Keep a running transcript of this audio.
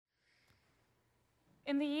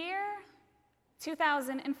In the year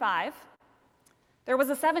 2005, there was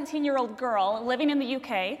a 17-year-old girl living in the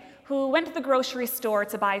UK who went to the grocery store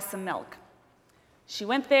to buy some milk. She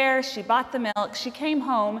went there, she bought the milk, she came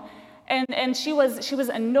home, and she was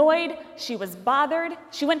annoyed, she was bothered.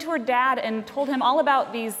 She went to her dad and told him all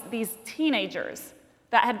about these teenagers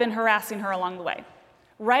that had been harassing her along the way.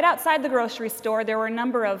 Right outside the grocery store, there were a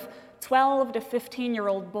number of 12 to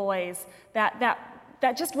 15-year-old boys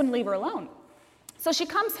that just wouldn't leave her alone. So she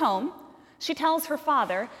comes home, she tells her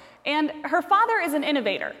father, and her father is an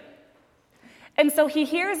innovator. And so he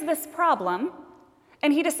hears this problem,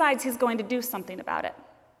 and he decides he's going to do something about it.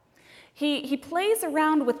 He plays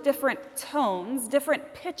around with different tones,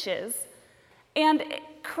 different pitches, and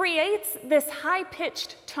creates this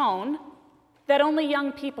high-pitched tone that only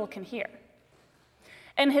young people can hear.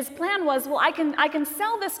 And his plan was, well, I can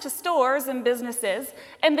sell this to stores and businesses,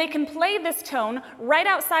 and they can play this tone right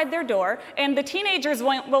outside their door, and the teenagers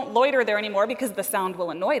won't loiter there anymore because the sound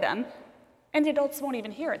will annoy them, and the adults won't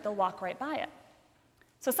even hear it. They'll walk right by it.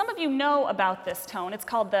 So some of you know about this tone. It's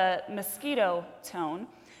called the mosquito tone,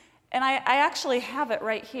 and I actually have it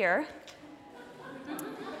right here.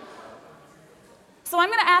 So I'm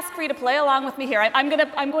going to ask for you to play along with me here. I'm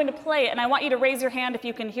going to play it, and I want you to raise your hand if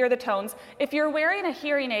you can hear the tones. If you're wearing a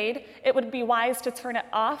hearing aid, it would be wise to turn it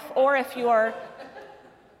off, or if you're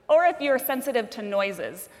sensitive to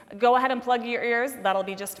noises, go ahead and plug your ears. That'll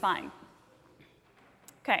be just fine.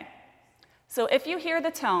 Okay. So if you hear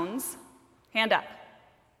the tones, hand up.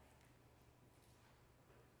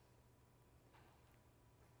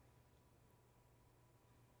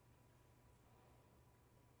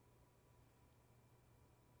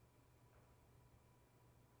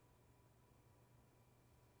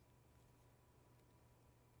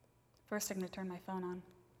 First, I'm going to turn my phone on.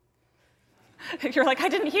 You're like, I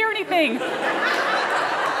didn't hear anything.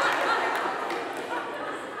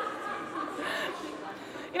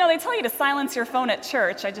 You know, they tell you to silence your phone at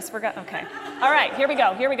church. I just forgot. Okay. All right, here we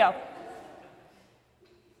go.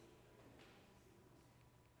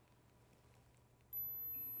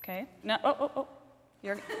 Okay. No, oh.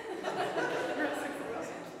 You're...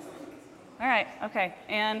 All right, okay,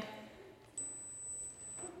 and...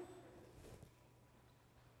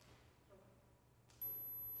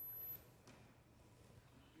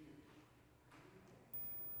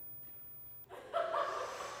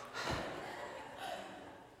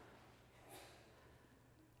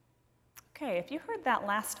 Okay, if you heard that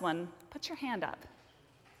last one, put your hand up.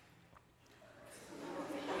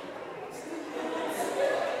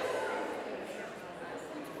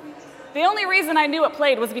 The only reason I knew it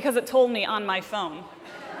played was because it told me on my phone.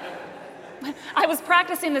 I was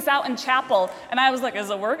practicing this out in chapel, and I was like, is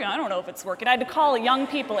it working? I don't know if it's working. I had to call young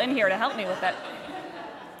people in here to help me with it.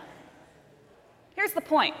 Here's the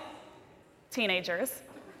point, teenagers.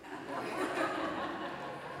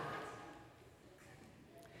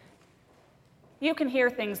 You can hear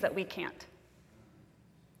things that we can't.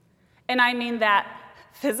 And I mean that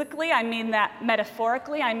physically, I mean that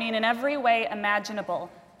metaphorically, I mean in every way imaginable.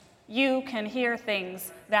 You can hear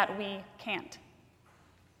things that we can't.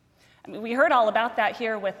 I mean, we heard all about that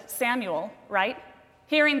here with Samuel, right?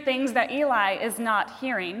 Hearing things that Eli is not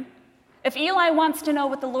hearing. If Eli wants to know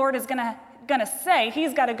what the Lord is gonna say,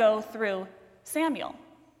 he's got to go through Samuel.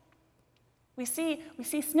 We see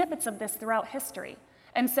snippets of this throughout history.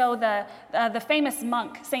 And so the famous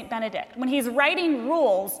monk, Saint Benedict, when he's writing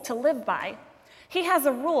rules to live by, he has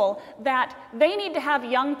a rule that they need to have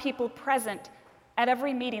young people present at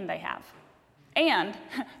every meeting they have. And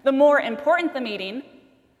the more important the meeting,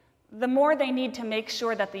 the more they need to make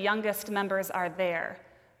sure that the youngest members are there.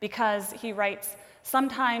 Because he writes,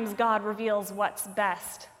 sometimes God reveals what's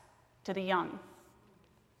best to the young.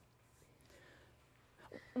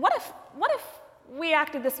 What if we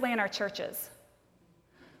acted this way in our churches?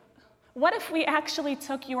 What if we actually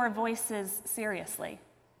took your voices seriously?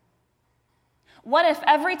 What if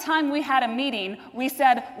every time we had a meeting, we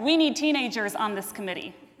said, we need teenagers on this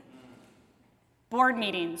committee? Board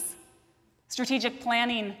meetings, strategic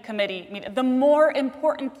planning committee. The more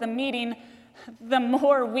important the meeting, the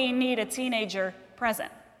more we need a teenager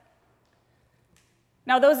present.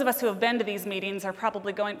 Now, those of us who have been to these meetings are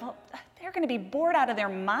probably going, well, they're going to be bored out of their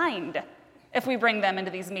mind if we bring them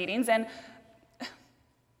into these meetings, and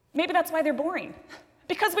maybe that's why they're boring,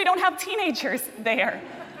 because we don't have teenagers there.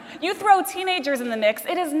 You throw teenagers in the mix,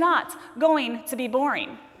 it is not going to be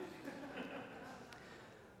boring.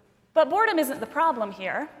 But boredom isn't the problem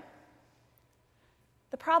here.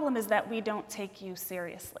 The problem is that we don't take you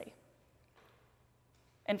seriously.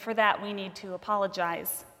 And for that, we need to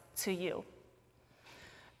apologize to you.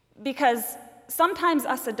 Because sometimes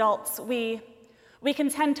us adults, we We can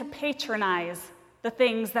tend to patronize the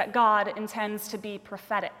things that God intends to be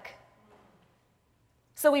prophetic.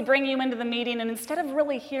 So we bring you into the meeting, and instead of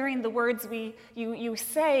really hearing the words you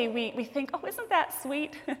say, we think, oh, isn't that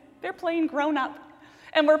sweet? They're playing grown-up.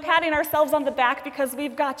 And we're patting ourselves on the back because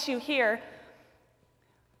we've got you here.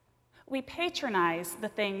 We patronize the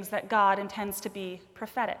things that God intends to be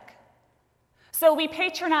prophetic. So we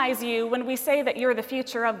patronize you when we say that you're the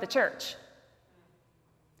future of the church.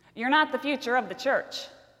 You're not the future of the church.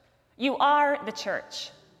 You are the church.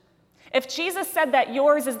 If Jesus said that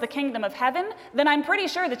yours is the kingdom of heaven, then I'm pretty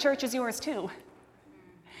sure the church is yours too.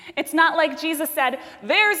 It's not like Jesus said,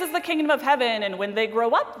 theirs is the kingdom of heaven, and when they grow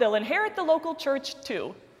up, they'll inherit the local church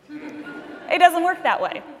too. It doesn't work that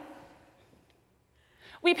way.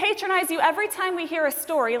 We patronize you every time we hear a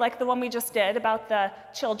story like the one we just did about the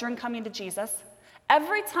children coming to Jesus.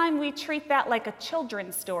 Every time we treat that like a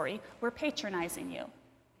children's story, we're patronizing you.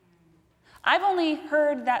 I've only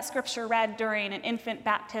heard that scripture read during an infant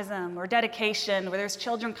baptism or dedication where there's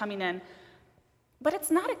children coming in, but it's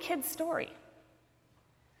not a kid's story.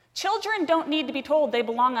 Children don't need to be told they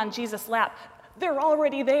belong on Jesus' lap. They're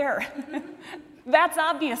already there. That's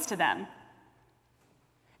obvious to them.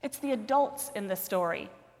 It's the adults in the story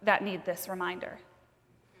that need this reminder.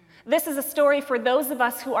 This is a story for those of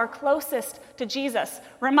us who are closest to Jesus,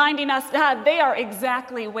 reminding us that they are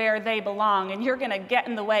exactly where they belong, and you're going to get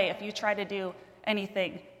in the way if you try to do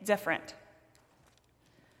anything different.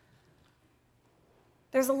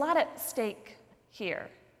 There's a lot at stake here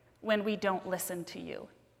when we don't listen to you,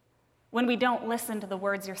 when we don't listen to the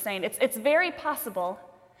words you're saying. It's very possible,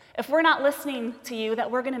 if we're not listening to you,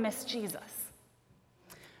 that we're going to miss Jesus.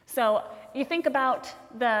 So you think about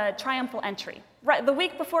the triumphal entry. Right, the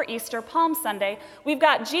week before Easter, Palm Sunday, we've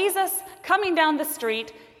got Jesus coming down the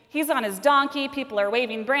street. He's on his donkey. People are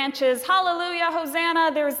waving branches. Hallelujah,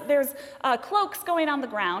 Hosanna. There's cloaks going on the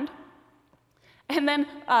ground. And then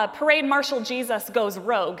Parade Marshal Jesus goes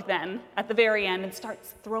rogue then at the very end and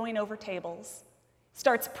starts throwing over tables,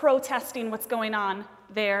 starts protesting what's going on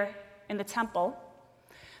there in the temple.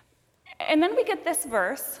 And then we get this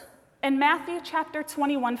verse in Matthew chapter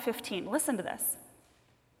 21:15. Listen to this.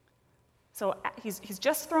 So he's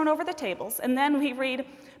just thrown over the tables, and then we read,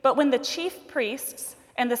 but when the chief priests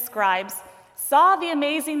and the scribes saw the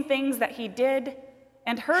amazing things that he did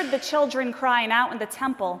and heard the children crying out in the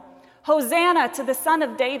temple, Hosanna to the Son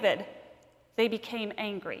of David, they became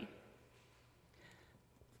angry.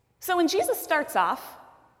 So when Jesus starts off,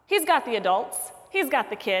 he's got the adults, he's got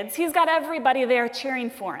the kids, he's got everybody there cheering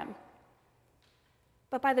for him.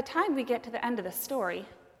 But by the time we get to the end of the story,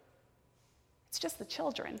 it's just the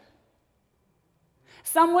children.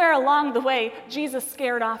 Somewhere along the way, Jesus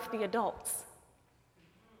scared off the adults.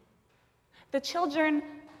 The children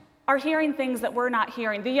are hearing things that we're not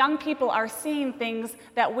hearing. The young people are seeing things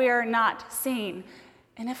that we're not seeing.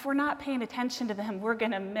 And if we're not paying attention to them, we're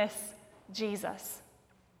going to miss Jesus.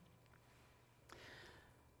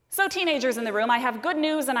 So, teenagers in the room, I have good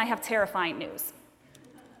news and I have terrifying news.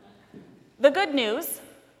 The good news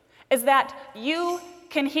is that you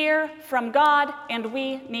can hear from God, and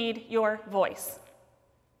we need your voice.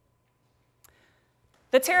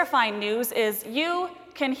 The terrifying news is you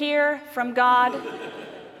can hear from God,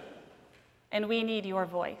 and we need your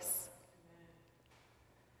voice.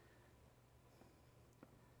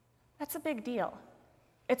 That's a big deal.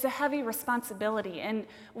 It's a heavy responsibility, and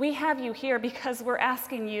we have you here because we're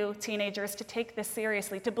asking you, teenagers, to take this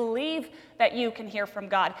seriously, to believe that you can hear from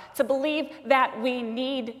God, to believe that we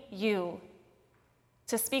need you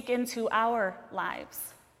to speak into our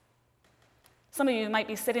lives. Some of you might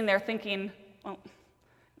be sitting there thinking, well,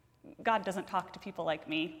 God doesn't talk to people like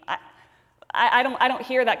me. I don't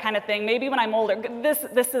hear that kind of thing. Maybe when I'm older,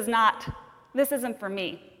 this isn't for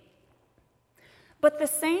me. But the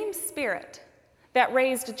same Spirit that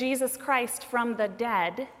raised Jesus Christ from the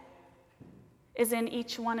dead is in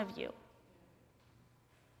each one of you.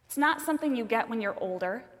 It's not something you get when you're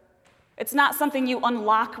older. It's not something you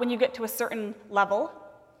unlock when you get to a certain level.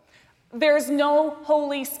 There's no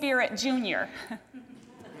Holy Spirit Junior.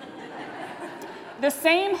 The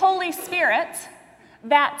same Holy Spirit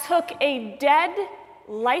that took a dead,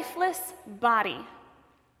 lifeless body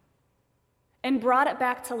and brought it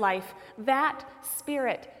back to life, that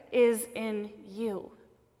Spirit is in you.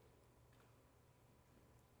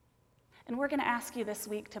 And we're going to ask you this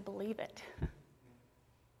week to believe it,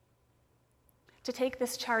 to take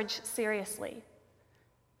this charge seriously,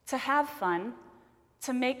 to have fun,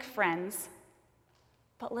 to make friends,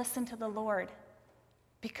 but listen to the Lord,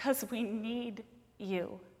 because we need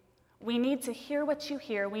you. We need to hear what you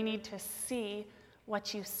hear. We need to see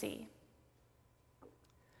what you see.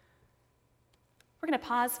 We're going to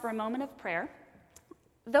pause for a moment of prayer.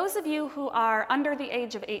 Those of you who are under the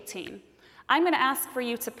age of 18, I'm going to ask for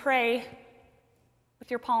you to pray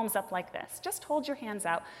with your palms up like this. Just hold your hands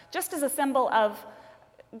out, just as a symbol of,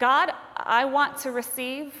 God, I want to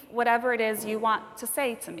receive whatever it is you want to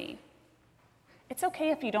say to me. It's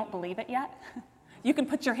okay if you don't believe it yet. You can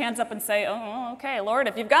put your hands up and say, oh, okay, Lord,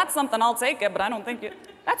 if you've got something, I'll take it, but I don't think you...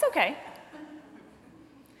 That's okay.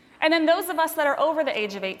 And then those of us that are over the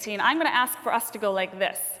age of 18, I'm going to ask for us to go like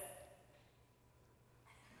this.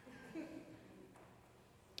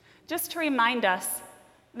 Just to remind us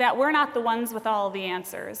that we're not the ones with all the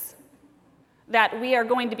answers, that we are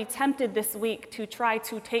going to be tempted this week to try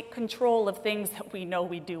to take control of things that we know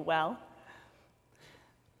we do well.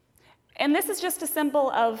 And this is just a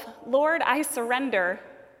symbol of, Lord, I surrender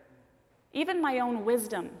even my own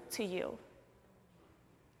wisdom to you.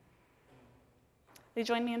 Will you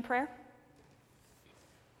join me in prayer?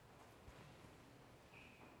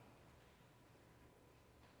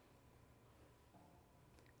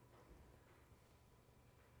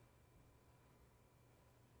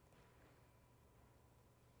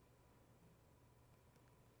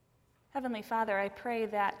 Heavenly Father, I pray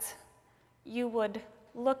that you would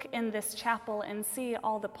look in this chapel and see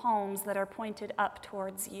all the palms that are pointed up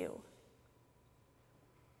towards you.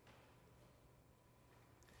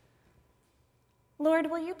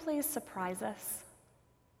 Lord, will you please surprise us?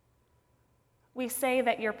 We say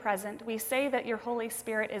that you're present. We say that your Holy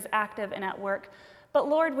Spirit is active and at work. But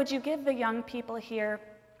Lord, would you give the young people here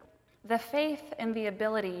the faith and the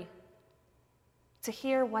ability to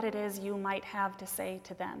hear what it is you might have to say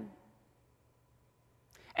to them?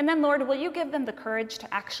 And then, Lord, will you give them the courage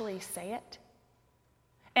to actually say it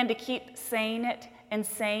and to keep saying it and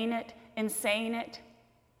saying it and saying it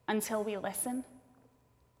until we listen?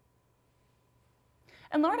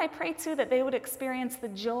 And Lord, I pray too that they would experience the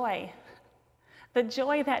joy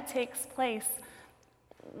that takes place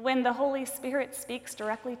when the Holy Spirit speaks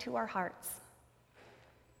directly to our hearts.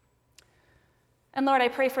 And Lord, I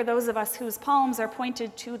pray for those of us whose palms are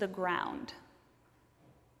pointed to the ground.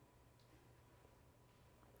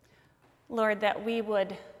 Lord, that we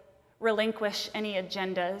would relinquish any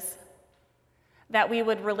agendas, that we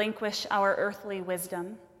would relinquish our earthly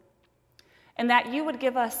wisdom, and that you would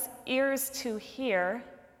give us ears to hear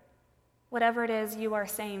whatever it is you are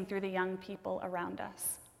saying through the young people around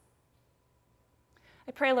us.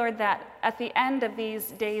 I pray, Lord, that at the end of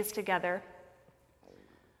these days together,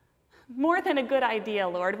 more than a good idea,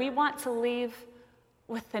 Lord, we want to leave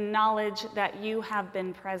with the knowledge that you have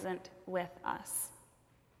been present with us.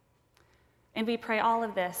 And we pray all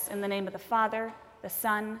of this in the name of the Father, the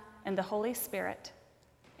Son, and the Holy Spirit.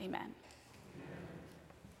 Amen.